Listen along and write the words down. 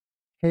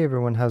Hey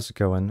everyone, how's it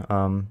going?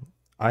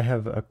 I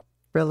have a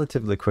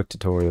relatively quick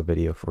tutorial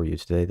video for you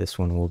today. This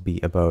one will be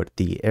about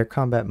the air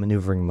combat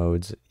maneuvering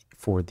modes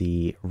for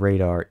the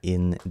radar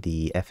in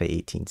the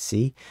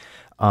A-18C.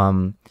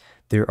 Um,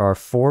 there are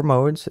four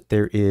modes.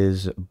 There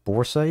is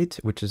bore sight,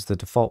 which is the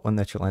default one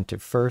that you'll enter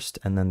first,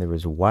 and then there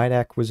is wide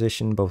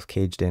acquisition, both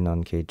caged and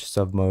uncaged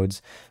submodes,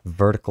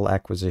 vertical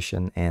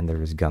acquisition, and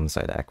there is gun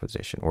sight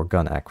acquisition or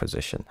gun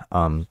acquisition.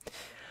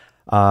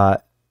 Uh,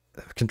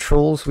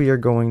 Controls we are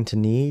going to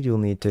need, you'll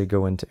need to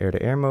go into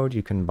air-to-air mode.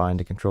 You can bind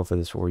a control for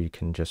this, or you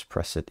can just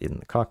press it in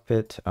the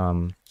cockpit.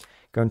 Gun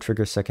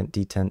trigger second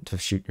detent to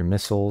shoot your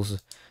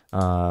missiles.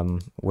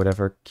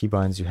 Whatever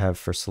keybinds you have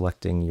for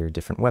selecting your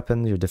different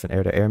weapons, your different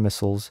air-to-air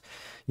missiles.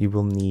 You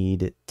will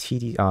need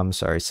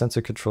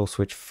sensor control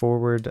switch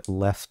forward,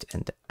 left,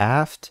 and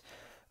aft.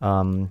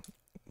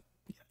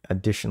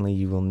 Additionally,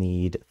 you will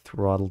need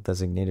throttle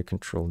designator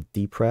control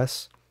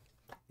depress,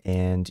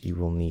 and you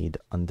will need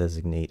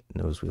undesignate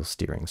nose wheel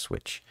steering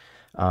switch.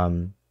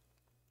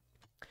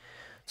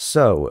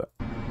 So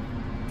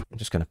I'm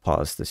just going to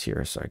pause this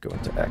here. So I go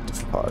into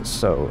active pause.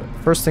 So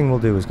first thing we'll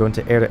do is go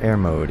into air-to-air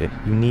mode.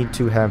 You need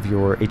to have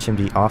your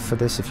HMD off for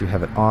this. If you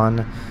have it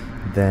on,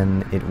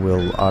 then it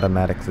will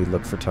automatically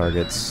look for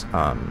targets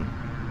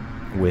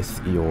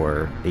with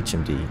your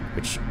HMD,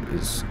 which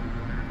is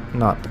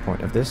not the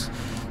point of this.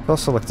 I'll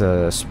select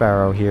a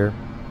Sparrow here.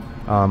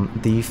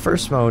 The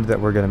first mode that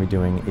we're going to be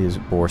doing is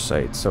bore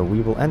sight. So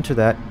we will enter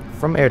that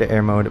from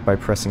air-to-air mode by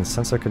pressing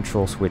sensor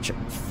control switch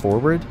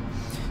forward.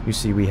 You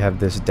see we have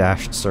this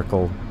dashed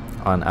circle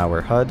on our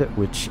HUD,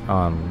 which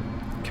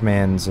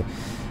commands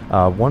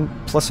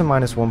plus or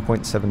minus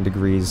 1.7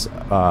 degrees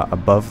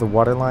above the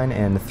waterline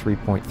and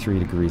 3.3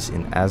 degrees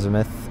in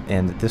azimuth,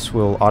 and this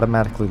will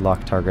automatically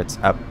lock targets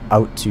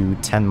out to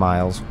 10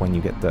 miles when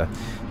you get the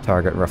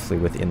target roughly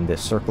within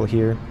this circle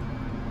here.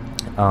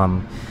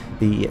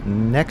 The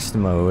next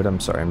mode, I'm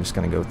just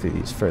going to go through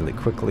these fairly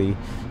quickly,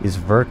 is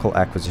vertical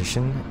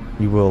acquisition.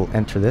 You will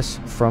enter this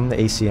from the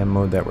ACM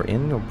mode that we're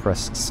in. You'll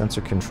press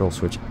sensor control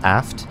switch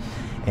aft,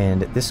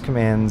 and this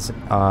commands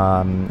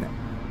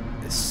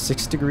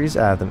 6 degrees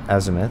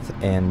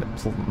azimuth and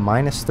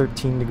minus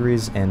 13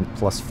 degrees and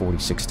plus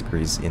 46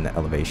 degrees in the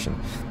elevation.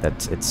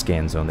 That's its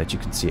scan zone that you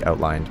can see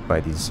outlined by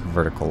these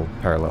vertical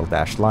parallel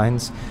dashed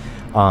lines.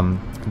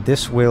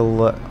 This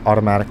will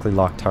automatically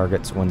lock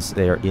targets once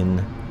they are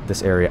in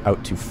this area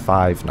out to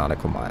 5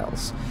 nautical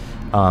miles.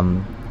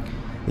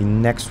 The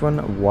next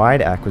one,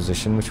 wide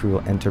acquisition, which we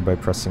will enter by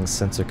pressing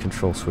sensor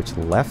control switch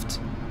left.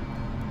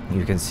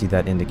 You can see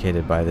that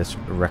indicated by this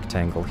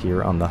rectangle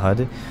here on the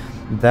HUD.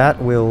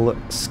 That will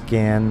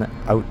scan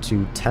out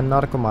to 10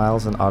 nautical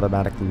miles and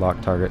automatically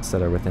lock targets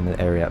that are within the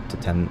area up to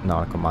 10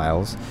 nautical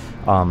miles.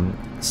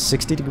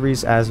 60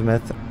 degrees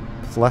azimuth,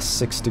 plus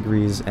 6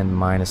 degrees and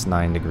minus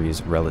 9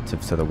 degrees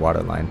relative to the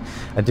waterline.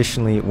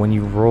 Additionally, when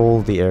you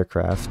roll the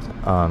aircraft,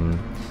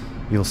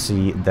 you'll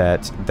see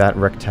that that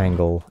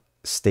rectangle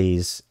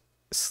stays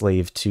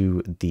slave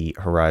to the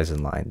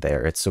horizon line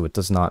there. So it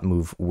does not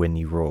move when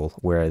you roll,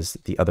 whereas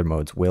the other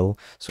modes will.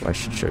 So I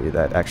should show you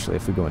that. Actually,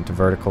 if we go into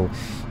vertical,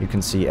 you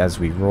can see as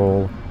we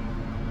roll,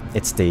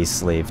 it stays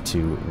slave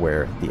to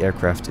where the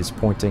aircraft is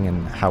pointing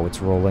and how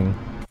it's rolling.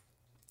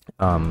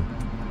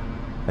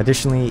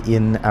 Additionally,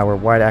 in our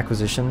wide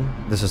acquisition,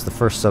 this is the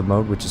first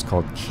submode, which is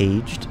called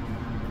caged.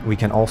 We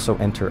can also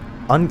enter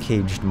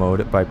uncaged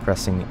mode by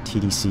pressing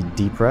TDC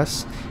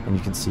depress, and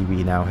you can see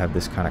we now have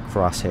this kind of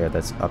crosshair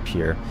that's up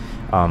here.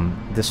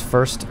 This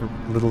first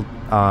little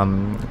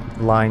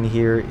line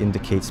here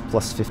indicates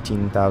plus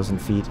 15,000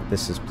 feet.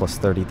 This is plus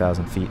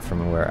 30,000 feet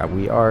from where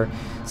we are.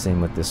 Same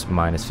with this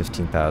minus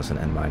 15,000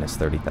 and minus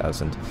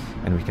 30,000.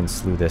 And we can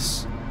slew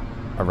this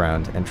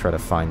around and try to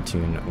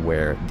fine-tune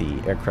where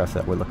the aircraft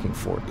that we're looking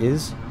for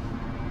is.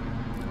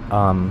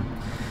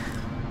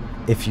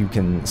 If you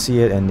can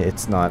see it and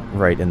it's not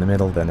right in the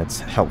middle, then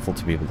it's helpful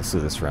to be able to slew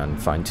this around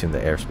and fine-tune the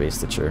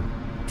airspace that you're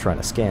trying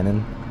to scan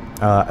in.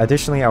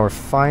 Additionally, our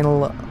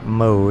final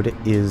mode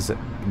is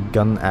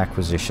gun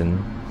acquisition,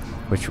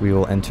 which we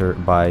will enter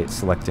by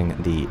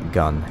selecting the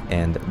gun,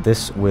 and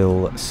this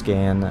will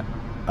scan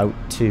out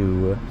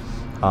to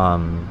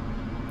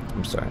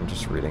I'm sorry, I'm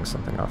just reading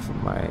something off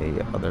of my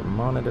other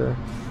monitor.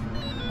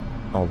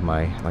 All of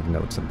my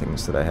notes and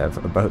things that I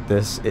have about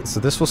this.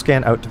 So this will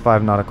scan out to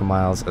 5 nautical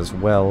miles as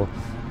well,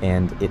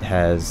 and it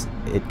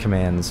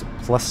commands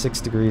plus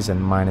 6 degrees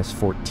and minus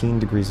 14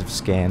 degrees of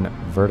scan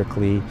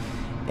vertically,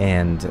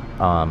 and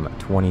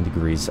 20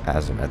 degrees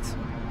azimuth.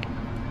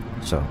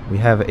 So we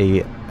have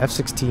a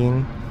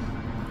F-16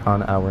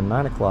 on our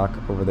 9 o'clock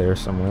over there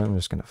somewhere. I'm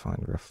just going to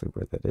find roughly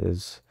where that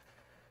is.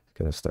 It's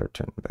going to start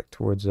turning back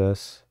towards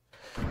us.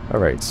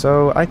 Alright,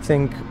 so I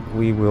think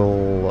we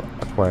will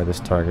acquire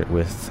this target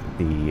with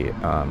the,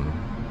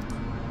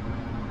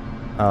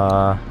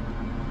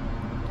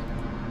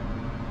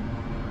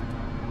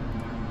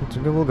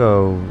 we'll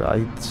go,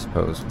 I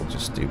suppose we'll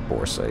just do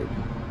bore sight.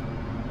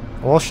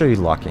 Well, I'll show you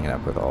locking it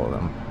up with all of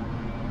them.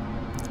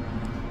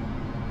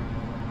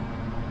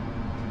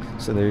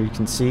 So there you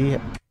can see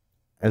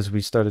as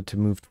we started to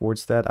move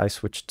towards that, I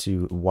switched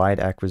to wide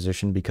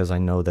acquisition because I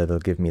know that it'll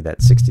give me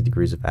that 60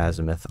 degrees of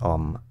azimuth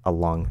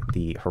along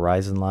the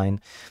horizon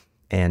line.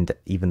 And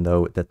even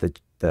though that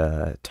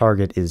the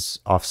target is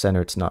off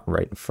center, it's not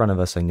right in front of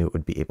us, I knew it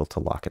would be able to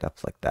lock it up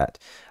like that.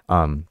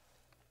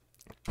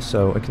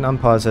 So I can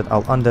unpause it.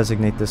 I'll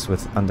undesignate this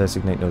with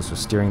undesignate nose with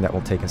steering. That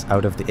will take us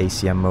out of the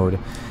ACM mode.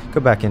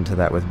 Go back into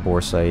that with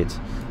bore sight.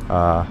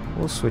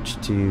 We'll switch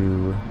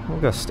to... we'll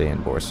go stay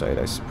in bore sight,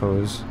 I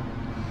suppose.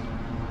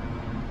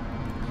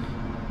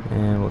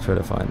 And we'll try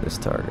to find this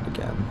target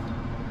again.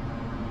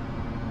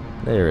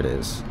 There it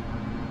is.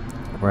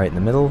 Right in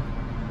the middle.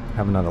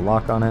 Have another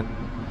lock on it.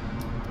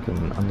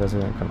 Can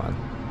undesignate, come on.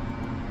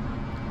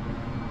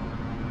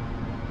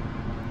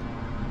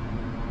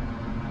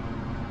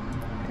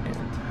 And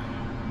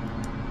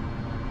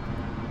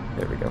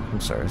there we go. I'm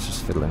sorry, I was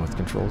just fiddling with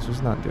controls. It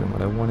was not doing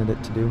what I wanted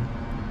it to do.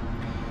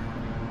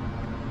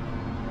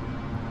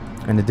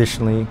 And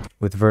additionally,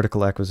 with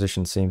vertical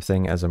acquisition, same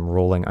thing. As I'm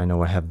rolling, I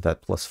know I have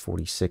that plus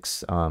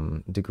 46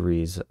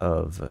 degrees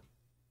of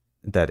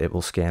that it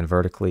will scan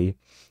vertically.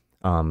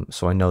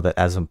 So I know that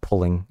as I'm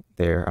pulling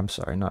there, I'm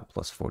sorry, not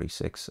plus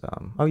 46.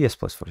 Oh yes,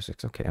 plus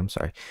 46. Okay, I'm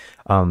sorry.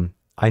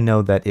 I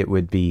know that it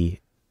would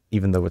be,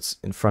 even though it's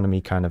in front of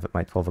me, kind of at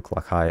my 12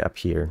 o'clock high up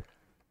here,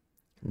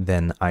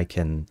 then I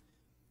can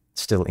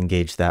still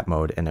engage that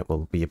mode, and it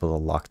will be able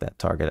to lock that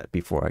target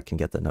before I can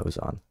get the nose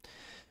on.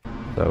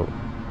 So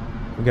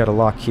we got a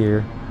lock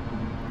here,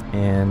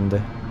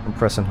 and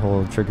press and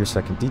hold trigger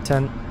second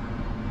detent,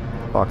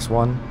 box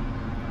 1,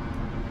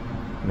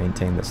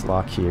 maintain this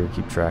lock here,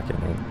 keep tracking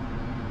it.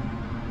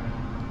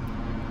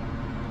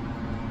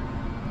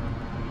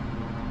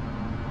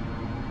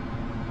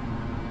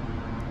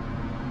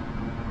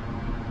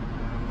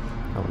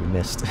 Oh, we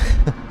missed.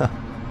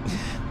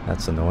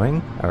 That's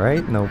annoying.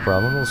 Alright, no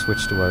problem, we'll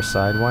switch to our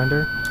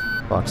sidewinder,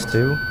 box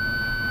 2.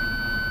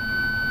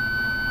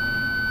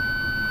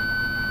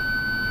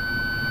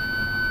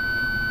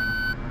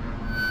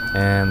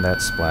 And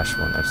that's splash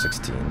 1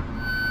 F16.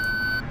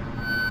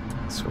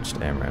 Switch to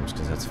AMRAMs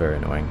because that's very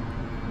annoying.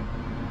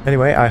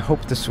 Anyway, I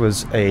hope this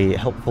was a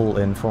helpful,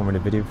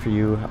 informative video for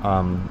you.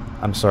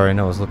 I'm sorry, I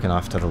know I was looking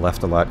off to the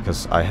left a lot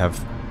because I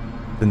have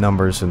the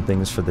numbers and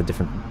things for the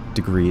different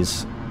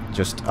degrees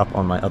just up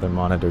on my other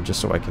monitor just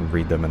so I can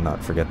read them and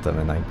not forget them,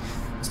 and I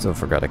still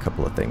forgot a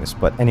couple of things.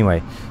 But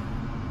anyway,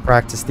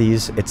 practice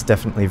these. It's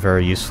definitely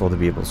very useful to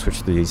be able to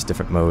switch through these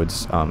different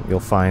modes. You'll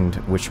find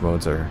which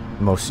modes are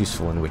most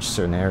useful in which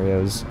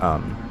scenarios,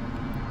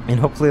 and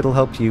hopefully it'll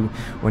help you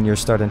when you're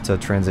starting to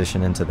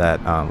transition into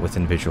that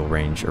within visual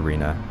range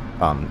arena,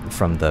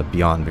 from the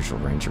beyond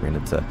visual range arena,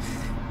 to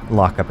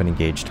lock up and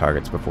engage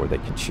targets before they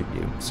can shoot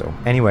you. So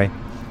anyway,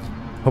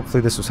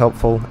 hopefully this was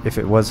helpful. If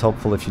it was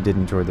helpful, if you did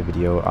enjoy the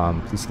video,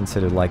 please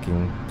consider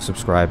liking,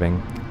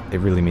 subscribing. It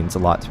really means a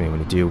lot to me when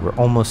you do. We're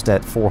almost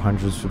at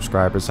 400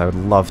 subscribers. I would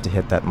love to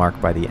hit that mark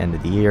by the end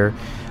of the year.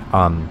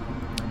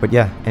 But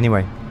yeah,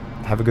 anyway,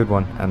 have a good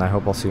one, and I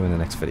hope I'll see you in the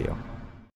next video.